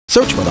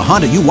Search for the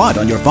Honda you want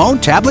on your phone,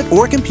 tablet,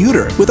 or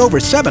computer. With over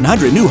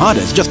 700 new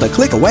Hondas just a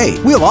click away,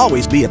 we'll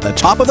always be at the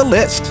top of the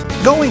list.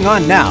 Going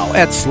on now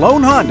at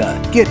Sloane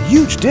Honda. Get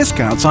huge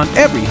discounts on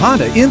every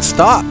Honda in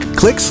stock.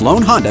 Click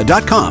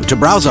SloaneHonda.com to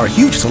browse our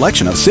huge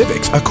selection of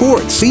Civics,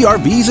 Accords,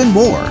 CR-Vs, and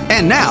more.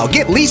 And now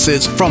get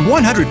leases from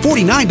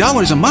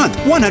 $149 a month.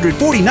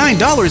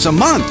 $149 a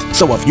month.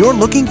 So if you're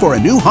looking for a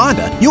new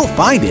Honda, you'll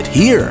find it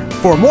here.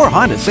 For more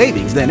Honda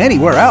savings than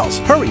anywhere else,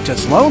 hurry to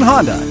Sloane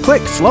Honda.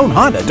 Click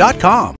SloaneHonda.com.